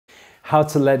How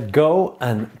to let go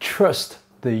and trust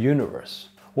the universe.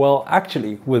 Well,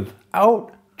 actually,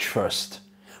 without trust,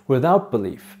 without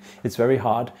belief, it's very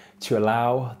hard to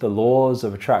allow the laws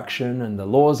of attraction and the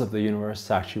laws of the universe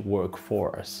to actually work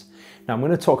for us. Now, I'm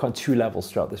going to talk on two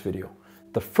levels throughout this video.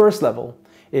 The first level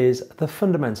is the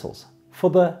fundamentals for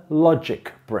the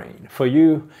logic brain. For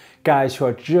you guys who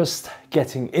are just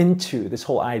getting into this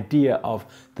whole idea of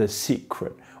the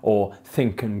secret or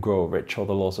think and grow rich or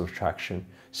the laws of attraction.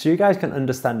 So you guys can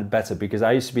understand it better, because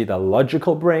I used to be the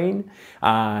logical brain,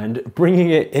 and bringing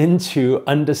it into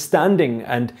understanding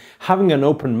and having an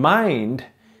open mind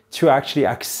to actually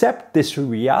accept this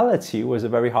reality was a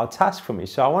very hard task for me.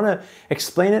 So I want to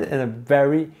explain it in a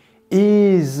very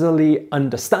easily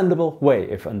understandable way.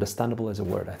 If understandable is a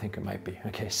word, I think it might be.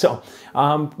 Okay, so,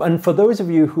 and for those of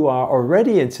you who are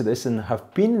already into this and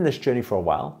have been in this journey for a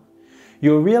while,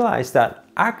 you'll realize that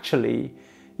actually,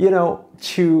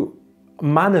 to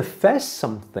manifest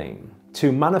something,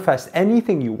 to manifest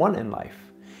anything you want in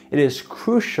life, it is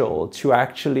crucial to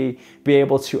actually be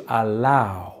able to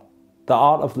allow the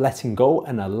art of letting go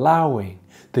and allowing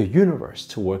the universe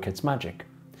to work its magic.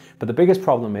 But the biggest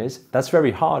problem is that's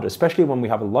very hard, especially when we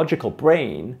have a logical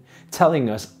brain telling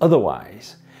us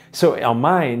otherwise. So our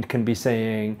mind can be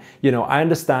saying, I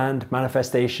understand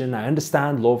manifestation, I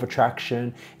understand law of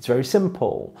attraction, it's very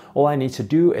simple. All I need to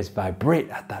do is vibrate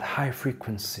at that high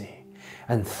frequency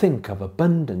and think of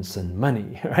abundance and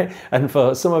money, right? And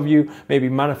for some of you, maybe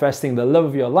manifesting the love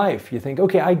of your life, you think,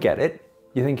 okay, I get it.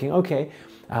 You're thinking, okay,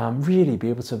 really be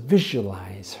able to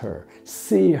visualize her,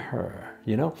 see her,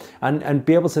 and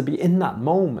be able to be in that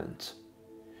moment.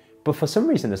 But for some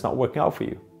reason, it's not working out for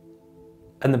you.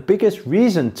 And the biggest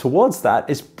reason towards that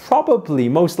is probably,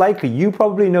 most likely, you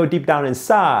probably know deep down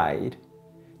inside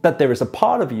that there is a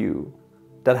part of you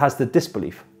that has the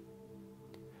disbelief.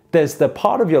 There's the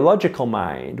part of your logical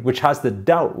mind which has the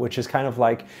doubt, which is kind of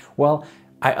like, well,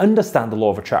 I understand the law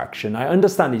of attraction, I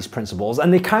understand these principles,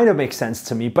 and they kind of make sense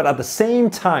to me, but at the same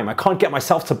time, I can't get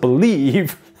myself to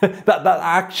believe that that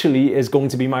actually is going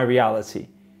to be my reality.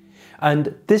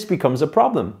 And this becomes a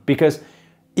problem, because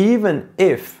even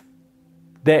if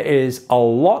there is a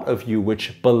lot of you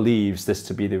which believes this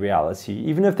to be the reality,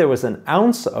 even if there was an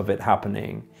ounce of it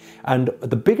happening, and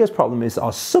the biggest problem is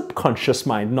our subconscious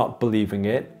mind not believing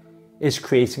it, is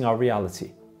creating our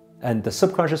reality. And the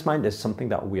subconscious mind is something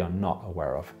that we are not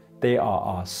aware of. They are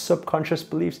our subconscious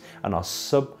beliefs and our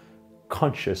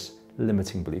subconscious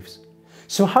limiting beliefs.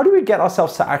 So how do we get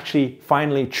ourselves to actually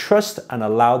finally trust and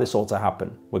allow this all to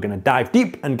happen? We're going to dive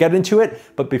deep and get into it.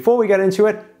 But before we get into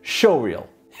it, show reel.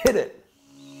 Hit it.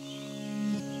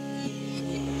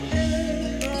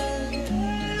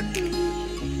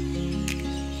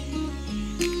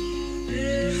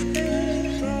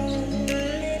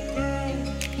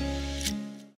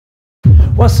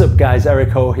 What's up guys, Eric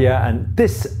Ho here, and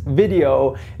this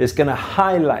video is going to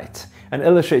highlight and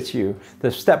illustrate to you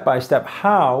the step-by-step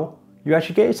how you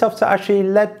actually get yourself to actually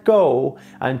let go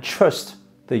and trust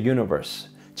the universe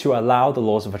to allow the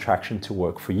laws of attraction to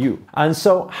work for you. And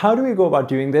so how do we go about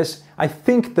doing this? I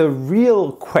think the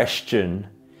real question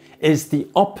is the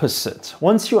opposite.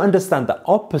 Once you understand the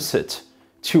opposite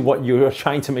to what you're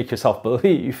trying to make yourself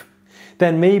believe,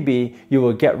 then maybe you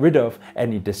will get rid of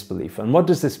any disbelief. And what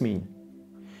does this mean?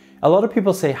 A lot of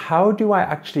people say, how do I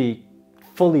actually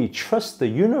fully trust the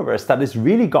universe that has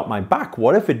really got my back?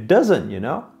 What if it doesn't,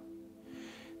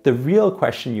 The real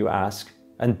question you ask,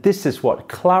 and this is what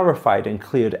clarified and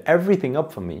cleared everything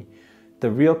up for me,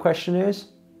 the real question is,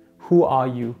 who are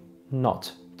you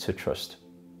not to trust?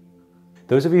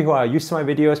 Those of you who are used to my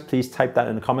videos, please type that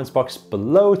in the comments box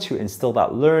below to instill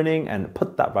that learning and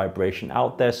put that vibration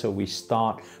out there so we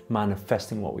start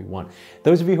manifesting what we want.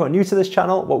 Those of you who are new to this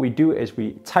channel, what we do is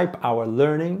we type our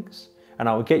learnings, and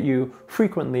I will get you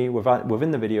frequently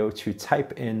within the video to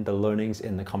type in the learnings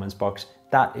in the comments box.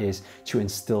 That is to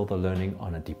instill the learning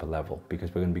on a deeper level,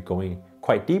 because we're going to be going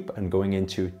quite deep and going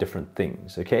into different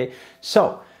things, okay?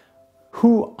 So,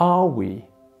 who are we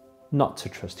not to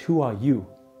trust? Who are you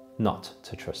not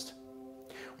to trust?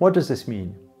 What does this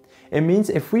mean? It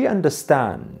means if we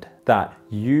understand that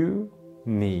you,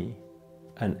 me,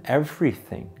 and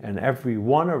everything and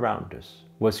everyone around us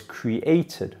was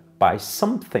created by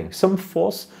something, some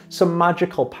force, some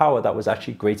magical power that was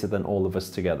actually greater than all of us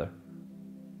together.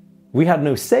 We had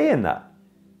no say in that.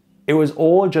 It was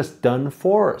all just done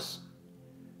for us.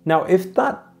 Now, if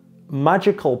that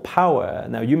magical power,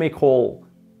 now you may call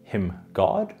him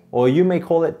God, or you may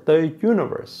call it the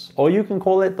universe, or you can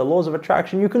call it the laws of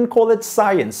attraction, you can call it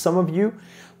science. Some of you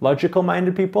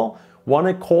logical-minded people want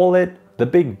to call it the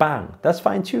Big Bang. That's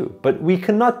fine too, but we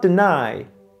cannot deny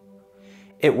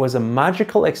It was a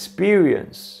magical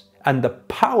experience, and the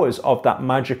powers of that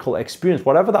magical experience,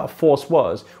 whatever that force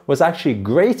was actually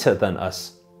greater than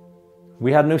us.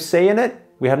 We had no say in it.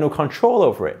 We had no control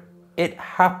over it. It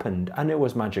happened, and it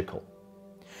was magical.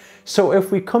 So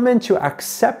if we come into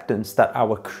acceptance that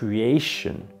our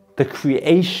creation, the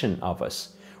creation of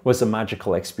us, was a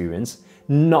magical experience,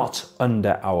 not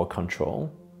under our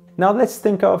control. Now let's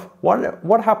think of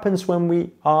what happens when we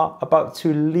are about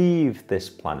to leave this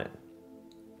planet.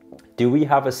 Do we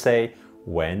have a say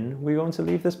when we're going to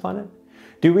leave this planet?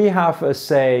 Do we have a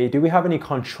say, do we have any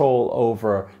control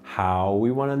over how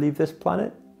we want to leave this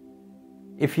planet?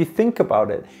 If you think about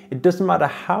it, it doesn't matter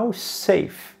how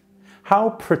safe, how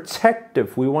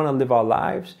protective we want to live our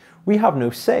lives, we have no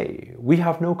say, we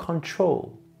have no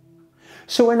control.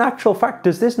 So in actual fact,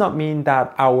 does this not mean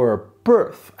that our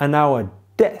birth and our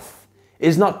death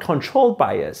is not controlled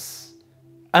by us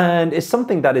and is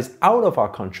something that is out of our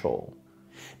control?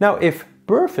 Now, if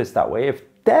birth is that way, if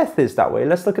death is that way,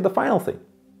 let's look at the final thing.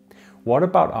 What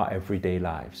about our everyday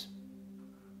lives?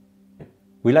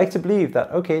 We like to believe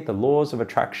that, okay, the laws of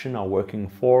attraction are working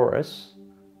for us.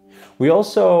 We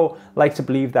also like to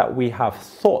believe that we have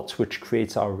thoughts which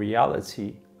creates our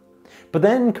reality. But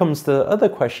then comes the other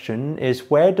question is,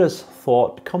 where does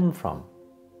thought come from?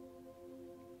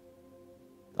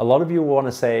 A lot of you want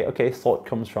to say, okay, thought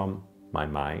comes from my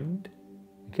mind.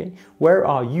 Okay, where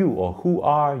are you, or who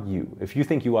are you? If you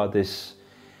think you are this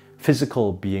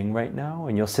physical being right now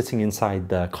and you're sitting inside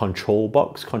the control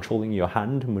box, controlling your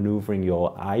hand, maneuvering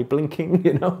your eye blinking,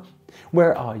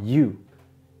 where are you?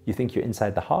 You think you're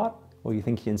inside the heart, or you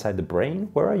think you're inside the brain?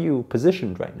 Where are you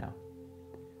positioned right now?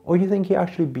 Or you think you're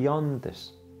actually beyond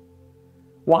this?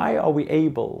 Why are we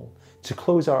able to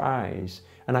close our eyes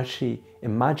and actually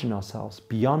imagine ourselves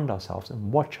beyond ourselves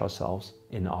and watch ourselves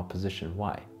in our position?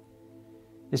 Why?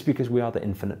 It's because we are the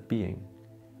infinite being.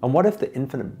 And what if the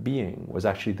infinite being was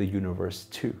actually the universe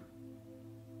too?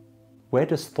 Where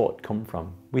does thought come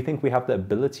from? We think we have the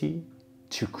ability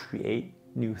to create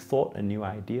new thought and new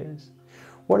ideas.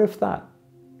 What if that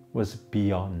was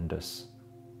beyond us?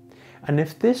 And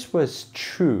if this was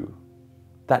true,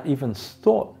 that even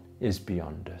thought is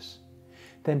beyond us,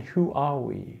 then who are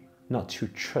we not to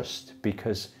trust?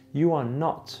 Because you are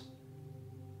not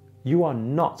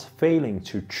failing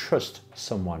to trust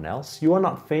someone else. You are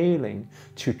not failing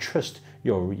to trust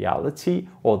your reality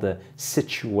or the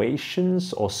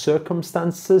situations or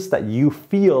circumstances that you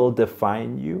feel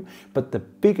define you. But the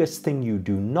biggest thing you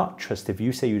do not trust, if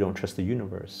you say you don't trust the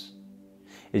universe,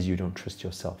 is you don't trust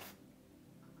yourself.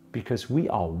 Because we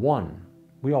are one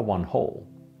whole.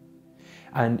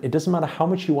 And it doesn't matter how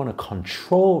much you want to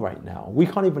control right now. We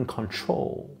can't even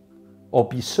control or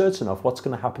be certain of what's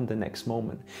going to happen the next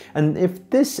moment. And if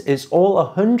this is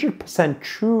all 100%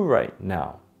 true right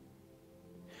now,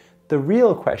 the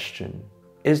real question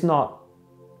is not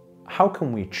how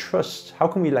can we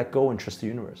let go and trust the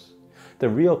universe? The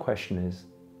real question is,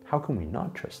 how can we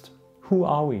not trust? Who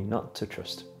are we not to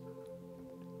trust?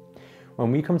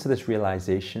 When we come to this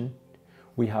realization,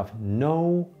 we have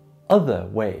no other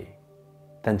way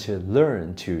than to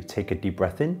learn to take a deep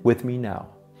breath in with me now.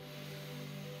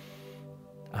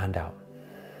 And out.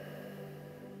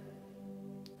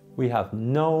 We have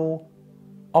no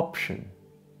option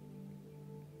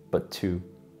but to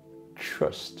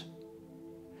trust,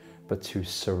 but to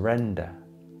surrender,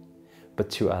 but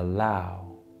to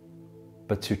allow,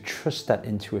 but to trust that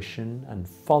intuition and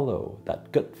follow that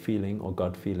gut feeling or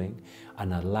God feeling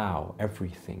and allow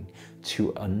everything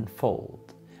to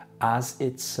unfold as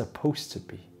it's supposed to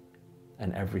be.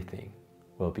 And everything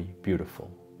will be beautiful,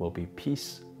 will be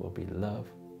peace, will be love,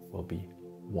 will be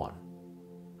one.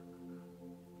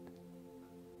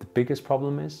 The biggest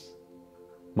problem is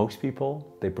most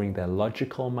people, they bring their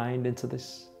logical mind into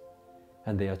this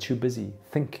and they are too busy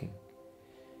thinking.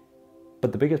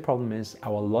 But the biggest problem is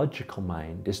our logical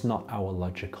mind is not our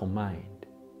logical mind.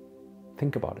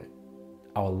 Think about it.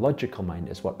 Our logical mind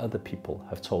is what other people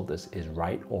have told us is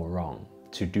right or wrong,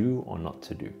 to do or not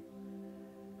to do.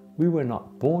 We were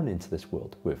not born into this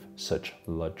world with such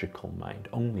logical mind,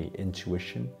 only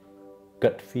intuition,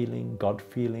 gut feeling, God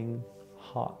feeling,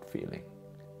 heart feeling.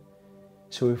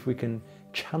 So if we can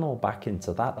channel back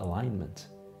into that alignment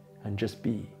and just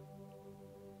be,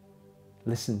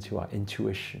 listen to our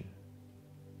intuition,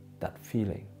 that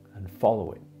feeling, and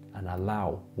follow it and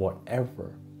allow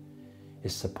whatever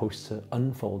is supposed to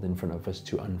unfold in front of us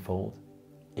to unfold,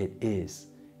 it is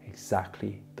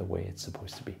exactly the way it's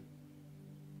supposed to be.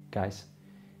 Guys,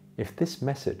 if this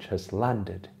message has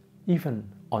landed even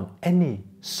on any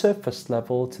surface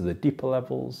level to the deeper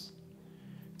levels,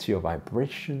 to your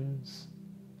vibrations,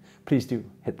 please do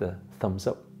hit the thumbs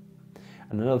up.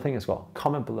 And another thing as well,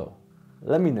 comment below.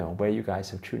 Let me know where you guys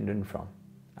have tuned in from.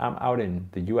 I'm out in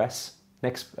the US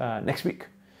next week,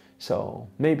 so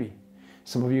maybe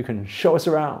some of you can show us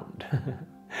around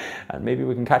and maybe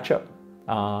we can catch up.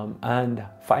 And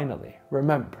finally,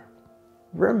 remember,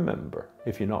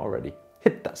 if you're not already,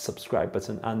 hit that subscribe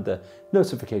button and the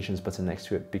notifications button next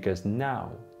to it, because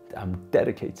now I'm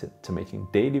dedicated to making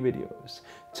daily videos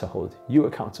to hold you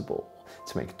accountable,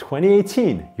 to make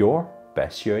 2018 your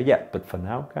best year yet. But for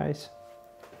now, guys,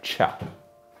 ciao.